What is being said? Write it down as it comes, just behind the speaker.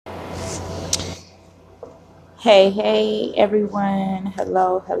Hey, hey, everyone.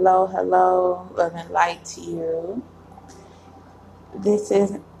 Hello, hello, hello. Love and light to you. This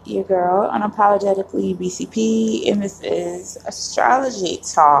is your girl, Unapologetically BCP, and this is Astrology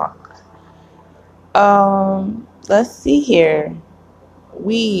Talk. Let's see here.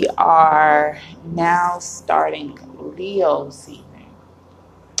 We are now starting Leo season.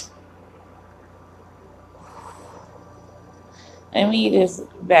 Let me just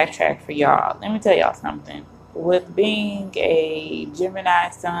backtrack for y'all. Let me tell y'all something. With being a Gemini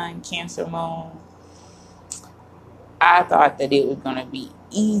sun, Cancer moon, I thought that it was going to be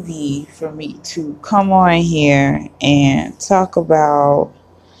easy for me to come on here and talk about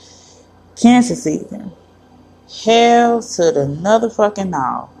cancer season. Hell to the motherfucking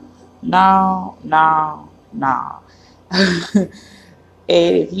no. No, no, no. And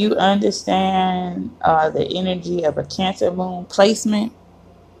if you understand the energy of a Cancer moon placement,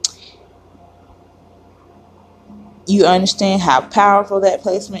 you understand how powerful that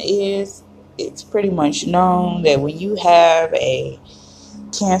placement is. It's pretty much known that when you have a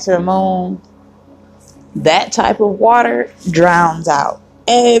Cancer moon, that type of water drowns out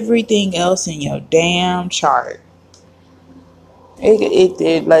everything else in your damn chart.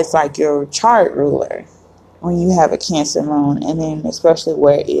 It's like your chart ruler when you have a Cancer moon, and then especially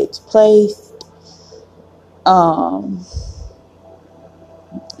where it's placed. Um,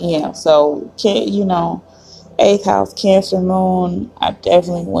 so eighth house Cancer moon. I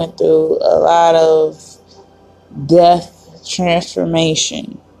definitely went through a lot of death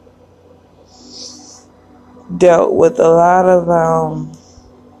transformation. Dealt with a lot of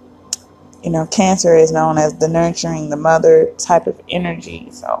Cancer is known as the nurturing, the mother type of energy.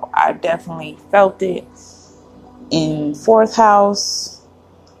 So I definitely felt it in fourth house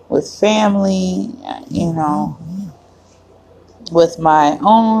with family, with my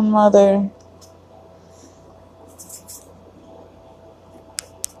own mother.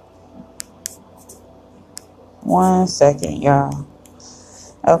 One second, y'all.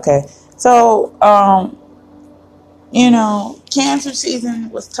 Okay. So, Cancer season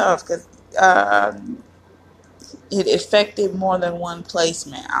was tough because it affected more than one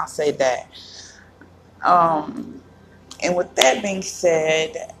placement. I'll say that. And with that being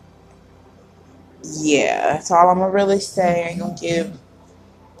said, yeah, that's all I'm gonna really say. I ain't gonna give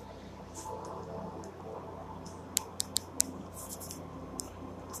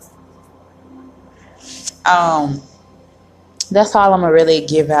um that's all I'm gonna really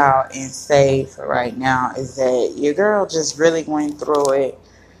give out and say for right now is that your girl just really went through it.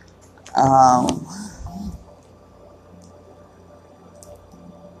 Um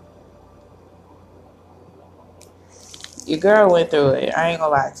your girl went through it. I ain't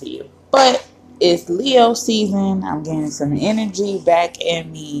gonna lie to you. But it's Leo season. I'm getting some energy back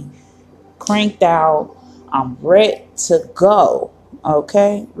in me, cranked out. I'm ready to go.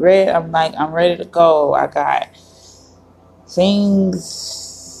 Okay? I'm ready to go. I got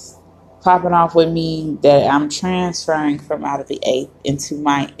things popping off with me that I'm transferring from out of the eighth into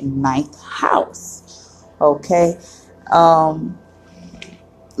my ninth house. Okay.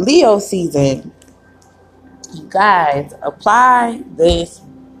 Leo season. You guys apply this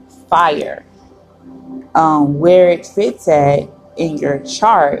fire where it fits at in your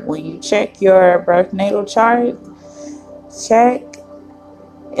chart. When you check your birth natal chart, check,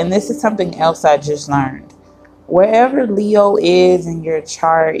 and this is something else I just learned. Wherever Leo is in your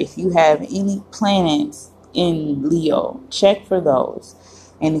chart, if you have any planets in Leo, check for those.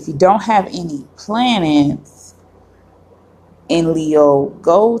 And if you don't have any planets in Leo,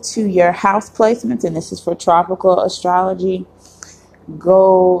 go to your house placements, and this is for tropical astrology.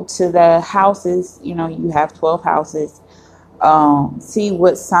 Go to the houses, you have 12 houses. See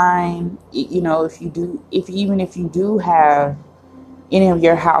what sign, if you do have any of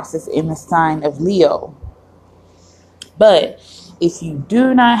your houses in the sign of Leo. But if you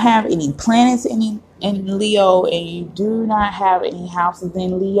do not have any planets in Leo and you do not have any houses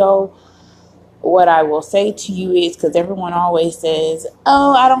in Leo, what I will say to you is, because everyone always says,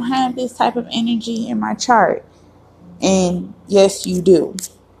 oh, I don't have this type of energy in my chart. And yes, you do.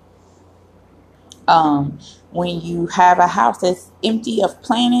 When you have a house that's empty of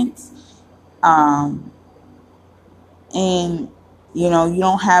planets, and you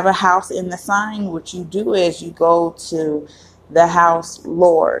don't have a house in the sign, what you do is you go to the house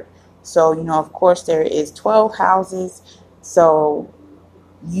lord. So of course there is 12 houses, so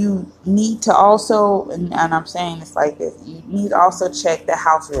you need to also, and I'm saying this like this, you need to also check the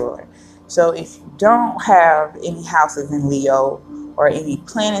house ruler. So if you don't have any houses in Leo or any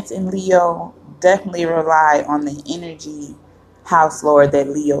planets in Leo, definitely rely on the energy house lord that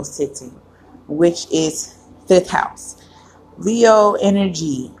Leo sits in, which is fifth house. Leo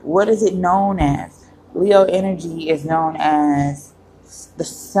energy, what is it known as? Leo energy is known as the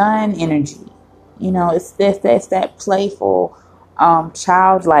sun energy. You know, it's that playful,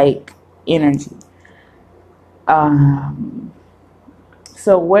 childlike energy.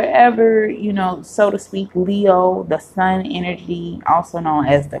 So wherever, you know, so to speak, Leo, the sun energy, also known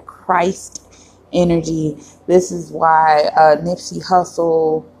as the Christ energy. This is why Nipsey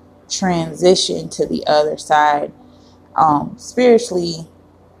Hussle transitioned to the other side, spiritually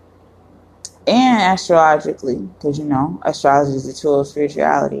and astrologically, because, you know, astrology is a tool of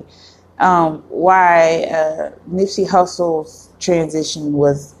spirituality. Why Nipsey Hussle's transition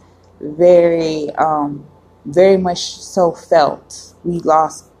was very much so felt. We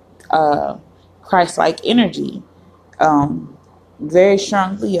lost Christ-like energy. Very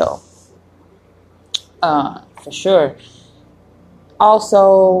strong Leo, for sure.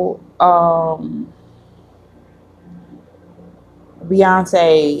 Also,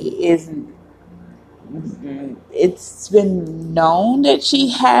 Beyonce it's been known that she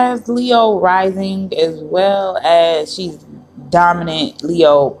has Leo rising, as well as she's dominant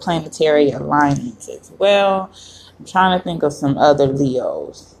Leo planetary alignments as well. I'm trying to think of some other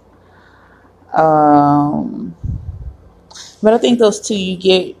Leos. But I think those two, you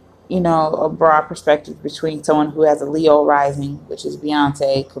get, you know, a broad perspective between someone who has a Leo rising, which is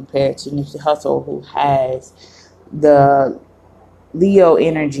Beyonce, compared to Nipsey Hussle, who has the Leo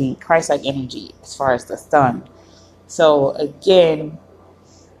energy, Christ-like energy, as far as the sun. So again,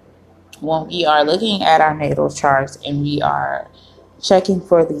 when we are looking at our natal charts and we are checking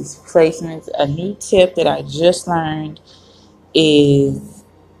for these placements, a new tip that I just learned is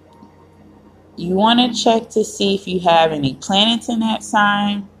you want to check to see if you have any planets in that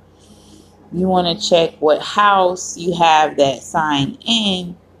sign. You want to check what house you have that sign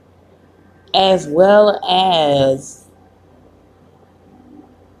in, as well as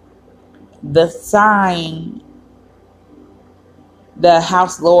the sign, the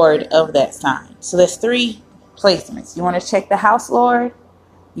house lord of that sign. So there's 3 placements. You want to check the house lord,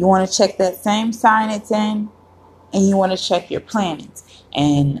 you want to check that same sign it's in, and you want to check your planets.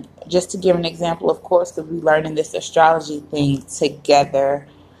 And just to give an example, of course, because we're learning this astrology thing together,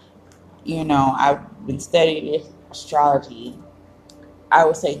 you know, I've been studying this astrology. I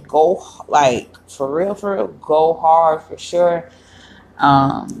would say go, like, for real, go hard for sure.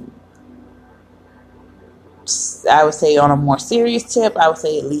 I would say on a more serious tip, I would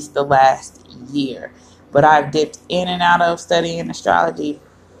say at least the last year. But I've dipped in and out of studying astrology.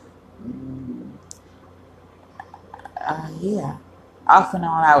 Yeah. Off and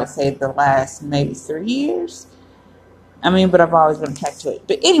on, I would say the last maybe 3 years. But I've always been attached to it.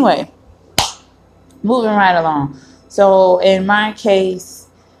 But anyway, moving right along. So in my case,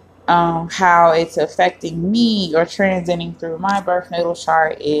 how it's affecting me or transiting through my birth natal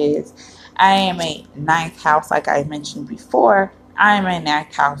chart is I am a 9th house, like I mentioned before. I am a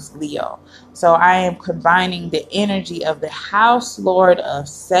 9th house Leo. So I am combining the energy of the house lord of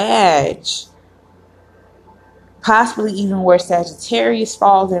Sag, possibly even where Sagittarius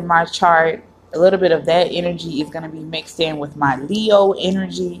falls in my chart. A little bit of that energy is going to be mixed in with my Leo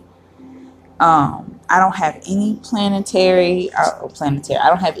energy. I don't have any planetary. I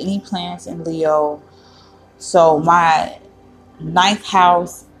don't have any planets in Leo. So my 9th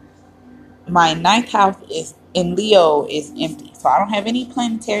house is in Leo is empty. So I don't have any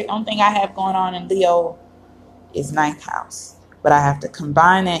planetary. The only thing I have going on in Leo is 9th house. But I have to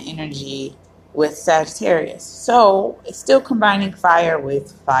combine that energy with Sagittarius. So it's still combining fire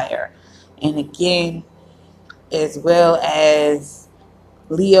with fire. And again, as well as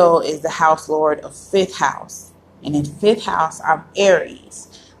Leo is the house lord of 5th house. And in 5th house, I'm Aries.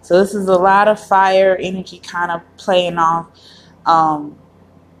 So this is a lot of fire energy kind of playing off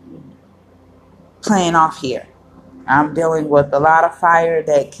here. I'm dealing with a lot of fire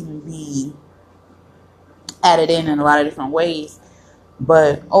that can be added in a lot of different ways.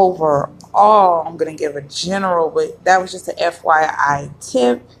 But overall, I'm going to give a general, but that was just an FYI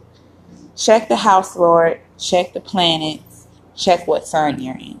tip. Check the house lord, check the planets, check what sign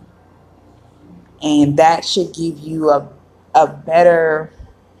you're in. And that should give you a better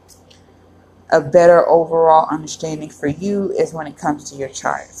overall understanding for you is when it comes to your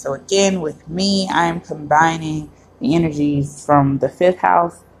chart. So again, with me, I am combining the energies from the 5th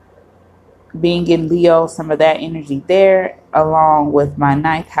house, being in Leo, some of that energy there, along with my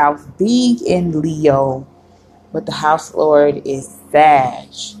 9th house being in Leo, but the house lord is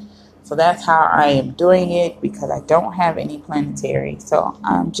Sag. So that's how I am doing it, because I don't have any planetary. So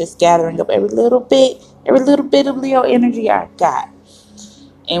I'm just gathering up every little bit of Leo energy I got.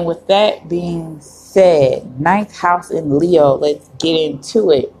 And with that being said, ninth house in Leo, let's get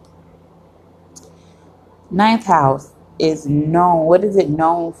into it. Ninth house is known, what is it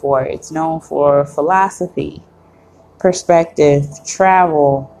known for? It's known for philosophy, perspective,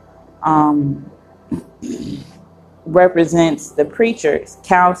 travel, represents the preachers,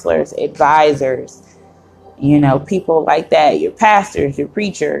 counselors, advisors, people like that, your pastors, your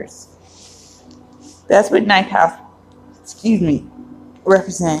preachers. That's what ninth house,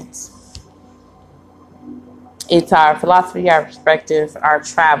 represents. It's our philosophy, our perspective, our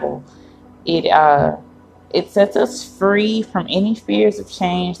travel. It sets us free from any fears of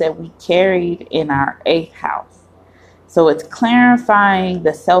change that we carried in our eighth house. So it's clarifying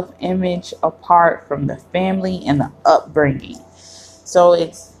the self-image apart from the family and the upbringing. So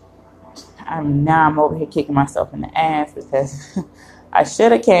I'm over here kicking myself in the ass because I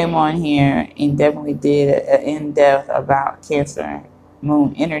should have came on here and definitely did an in-depth about Cancer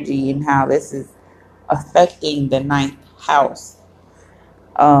moon energy and how this is affecting the ninth house.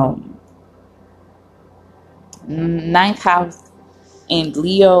 Ninth house and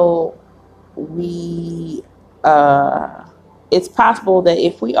Leo, it's possible that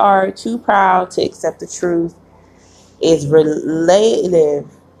if we are too proud to accept the truth is relative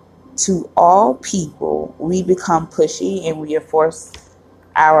to all people, we become pushy and we enforce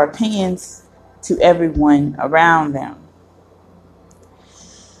our opinions to everyone around them.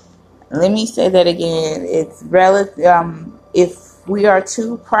 Let me say that again. It's relative. If we are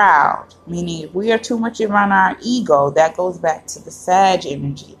too proud, meaning if we are too much around our ego, that goes back to the Sag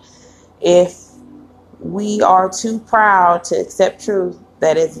energy. If we are too proud to accept truth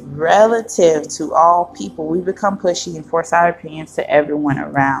that is relative to all people, we become pushy and force our opinions to everyone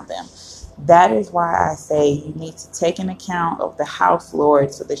around them. That is why I say you need to take an account of the house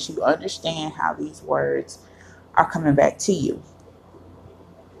lord so that you understand how these words are coming back to you.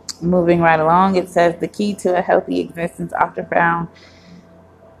 Moving right along, it says the key to a healthy existence often found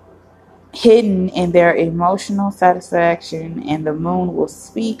hidden in their emotional satisfaction, and the moon will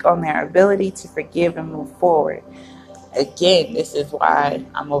speak on their ability to forgive and move forward. Again, this is why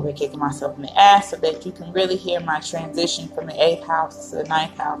I'm over kicking myself in the ass so that you can really hear my transition from the 8th house to the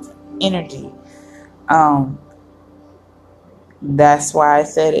 9th house energy. That's why I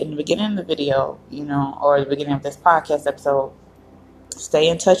said in the beginning of the video, or the beginning of this podcast episode, stay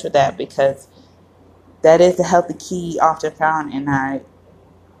in touch with that because that is the healthy key often found in our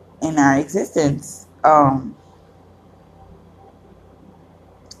existence.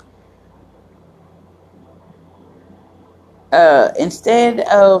 Instead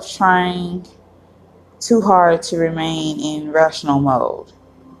of trying too hard to remain in rational mode.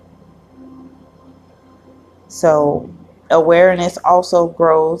 So awareness also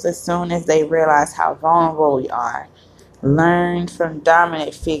grows as soon as they realize how vulnerable we are. Learn from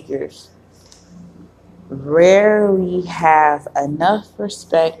dominant figures. Rarely have enough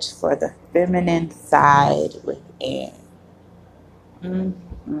respect for the feminine side within.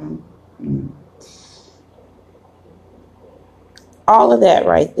 All of that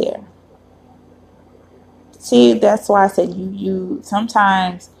right there. See, that's why I said you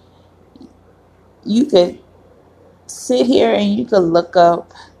sometimes you could sit here and you could look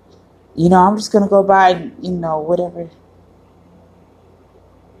up, I'm just going to go by, whatever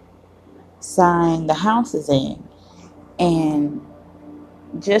sign the house is in. And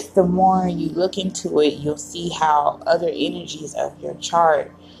just the more you look into it, you'll see how other energies of your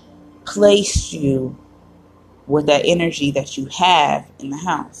chart place you with that energy that you have in the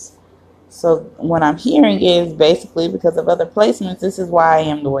house. So what I'm hearing is basically because of other placements, this is why I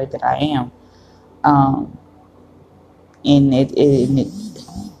am the way that I am. And it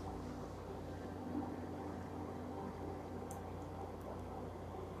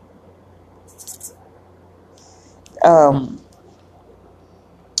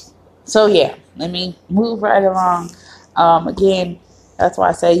so yeah, let me move right along. Again, that's why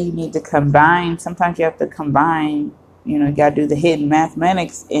I say you need to combine. Sometimes you have to combine, you got to do the hidden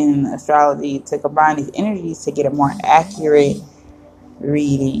mathematics in astrology to combine these energies to get a more accurate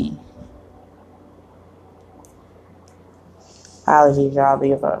reading. Apologies, y'all,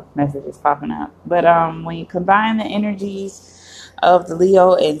 the message is popping up. But when you combine the energies of the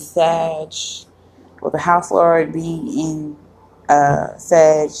Leo and Sag, with the house lord being in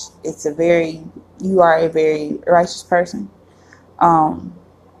Sag, you are a very righteous person.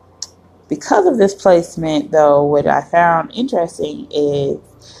 Because of this placement, though, what I found interesting is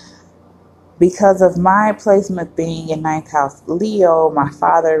because of my placement being in 9th house Leo, my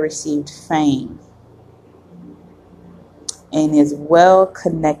father received fame and is well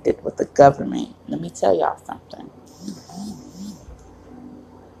connected with the government. Let me tell y'all something.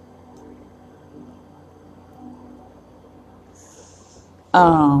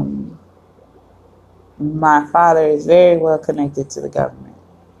 Um, my father is very well connected to the government.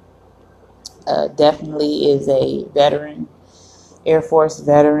 Definitely is a veteran, Air Force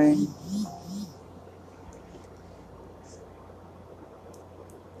veteran.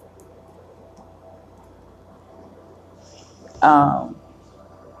 Um,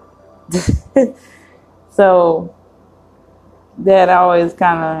 so that always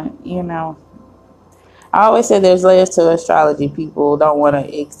kind of, I always say there's layers to astrology. People don't want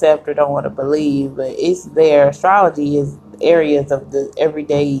to accept or don't want to believe, but it's there. Astrology is areas of the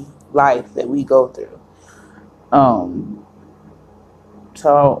everyday life that we go through.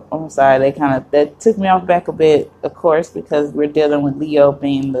 So I'm sorry, that took me off back a bit, of course, because we're dealing with Leo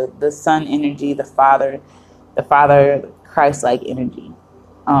being the sun energy, the father Christ-like energy.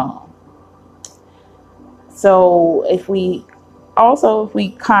 So if we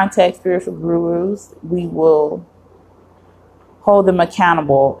contact spiritual gurus, we will hold them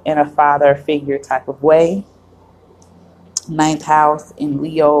accountable in a father figure type of way. Ninth house in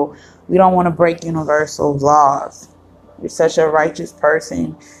Leo, we don't want to break universal laws. You're such a righteous person,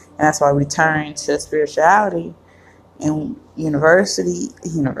 and that's why we turn to spirituality. And universe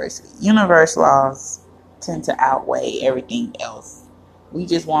laws tend to outweigh everything else. We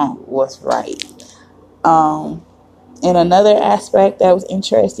just want what's right. And another aspect that was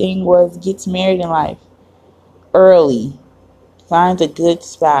interesting was gets married in life early, finds a good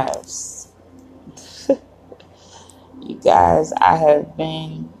spouse. You guys, I have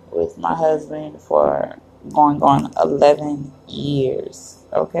been with my husband for going on 11 years,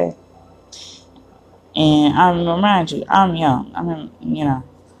 okay? And I'm remind you, I'm young.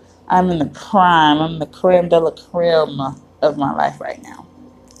 I'm in the prime. I'm the creme de la creme of my life right now.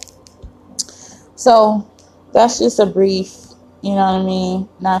 So that's just a brief,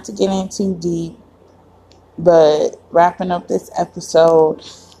 not to get in too deep, but wrapping up this episode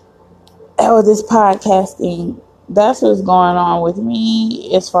or this podcasting, that's what's going on with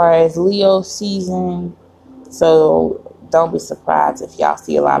me as far as Leo season. So don't be surprised if y'all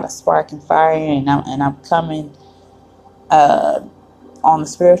see a lot of spark and fire, and I'm coming on the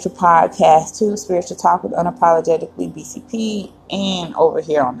spiritual podcast too, Spiritual Talk with Unapologetically BCP, and over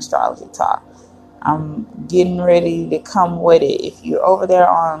here on Astrology Talk. I'm getting ready to come with it. If you're over there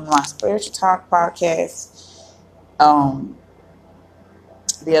on my Spiritual Talk podcast,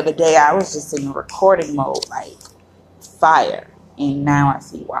 the other day I was just in recording mode, like fire, and now I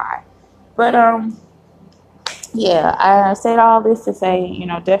see why. But yeah, I said all this to say,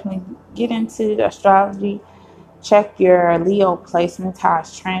 definitely get into astrology. Check your Leo placements, how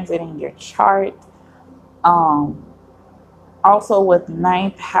it's transiting your chart. Also with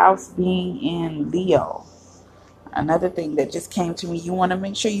ninth house being in Leo. Another thing that just came to me, you want to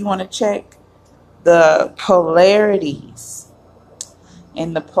make sure you want to check the polarities.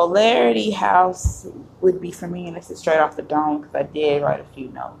 And the polarity house would be for me, and this is straight off the dome because I did write a few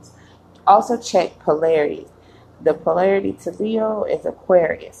notes. Also check polarities. The polarity to Leo is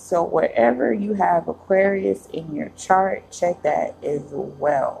Aquarius. So wherever you have Aquarius in your chart, check that as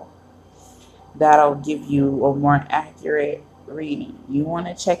well. That'll give you a more accurate reading. You want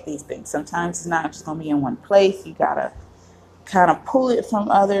to check these things. Sometimes it's not just going to be in one place. You got to kind of pull it from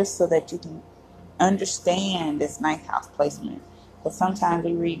others so that you can understand this ninth house placement. But sometimes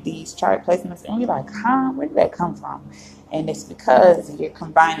we read these chart placements and we're like, where did that come from? And it's because you're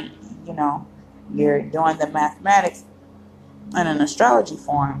combining, you're doing the mathematics in an astrology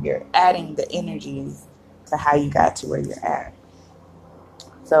form. You're adding the energies to how you got to where you're at.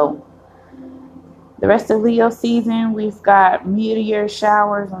 So the rest of Leo season, we've got meteor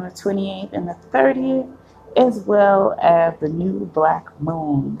showers on the 28th and the 30th, as well as the new black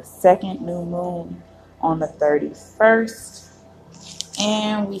moon, the second new moon on the 31st.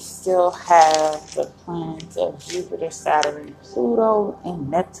 And we still have the planets of Jupiter, Saturn, Pluto, and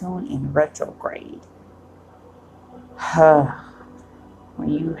Neptune in retrograde. When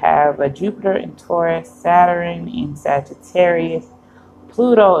you have a Jupiter in Taurus, Saturn in Sagittarius,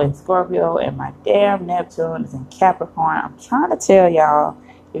 Pluto in Scorpio, and my damn Neptune is in Capricorn. I'm trying to tell y'all,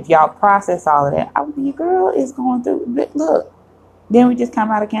 if y'all process all of that, your girl is going through. Look, then we just come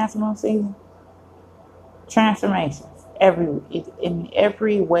out of Cancer moon season. Transformations in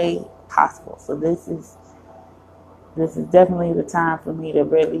every way possible. So this is definitely the time for me to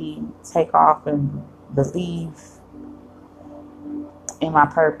really take off and believe in my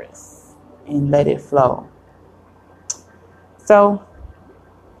purpose and let it flow. So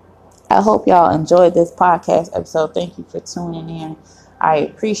I hope y'all enjoyed this podcast episode. Thank you for tuning in. I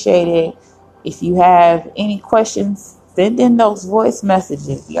appreciate it. If you have any questions, send in those voice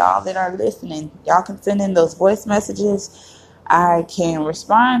messages. Y'all that are listening, y'all can send in those voice messages. I can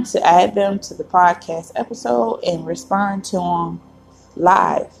respond to add them to the podcast episode and respond to them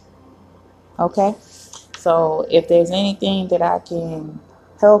live. Okay? So if there's anything that I can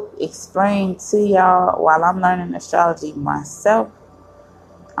help explain to y'all while I'm learning astrology myself,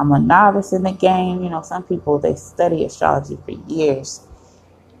 I'm a novice in the game. Some people, they study astrology for years.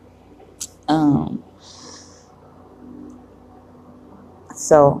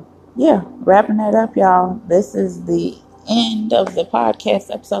 So yeah, wrapping that up, y'all. This is the end of the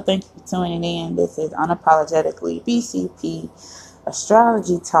podcast episode. Thank you for tuning in. This is Unapologetically BCP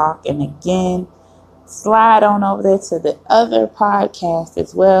Astrology Talk. And again, slide on over there to the other podcast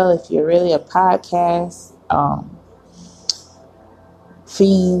as well. If you're really a podcast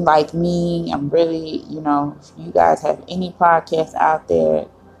fiend like me, I'm really, if you guys have any podcasts out there,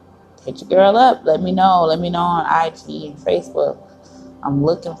 hit your girl up. Let me know. Let me know on IG and Facebook. I'm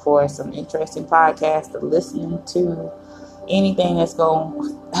looking for some interesting podcasts to listen to. Anything that's going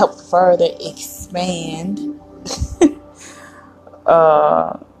to help further expand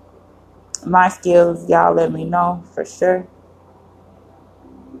my skills. Y'all let me know for sure.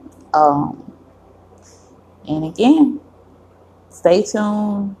 And again, stay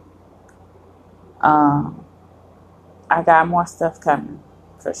tuned. I got more stuff coming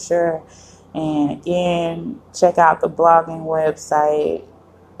for sure. And again, check out the blogging website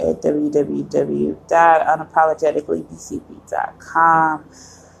at www.unapologeticallybcp.com.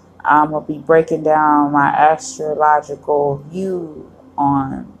 I'm going to be breaking down my astrological view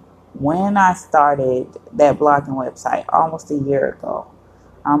on when I started that blogging website almost a year ago.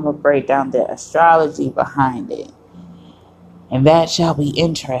 I'm going to break down the astrology behind it. And that shall be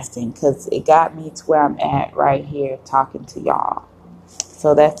interesting because it got me to where I'm at right here talking to y'all.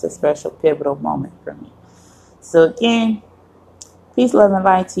 So that's a special pivotal moment for me. So again, peace, love, and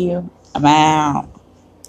light to you. I'm out.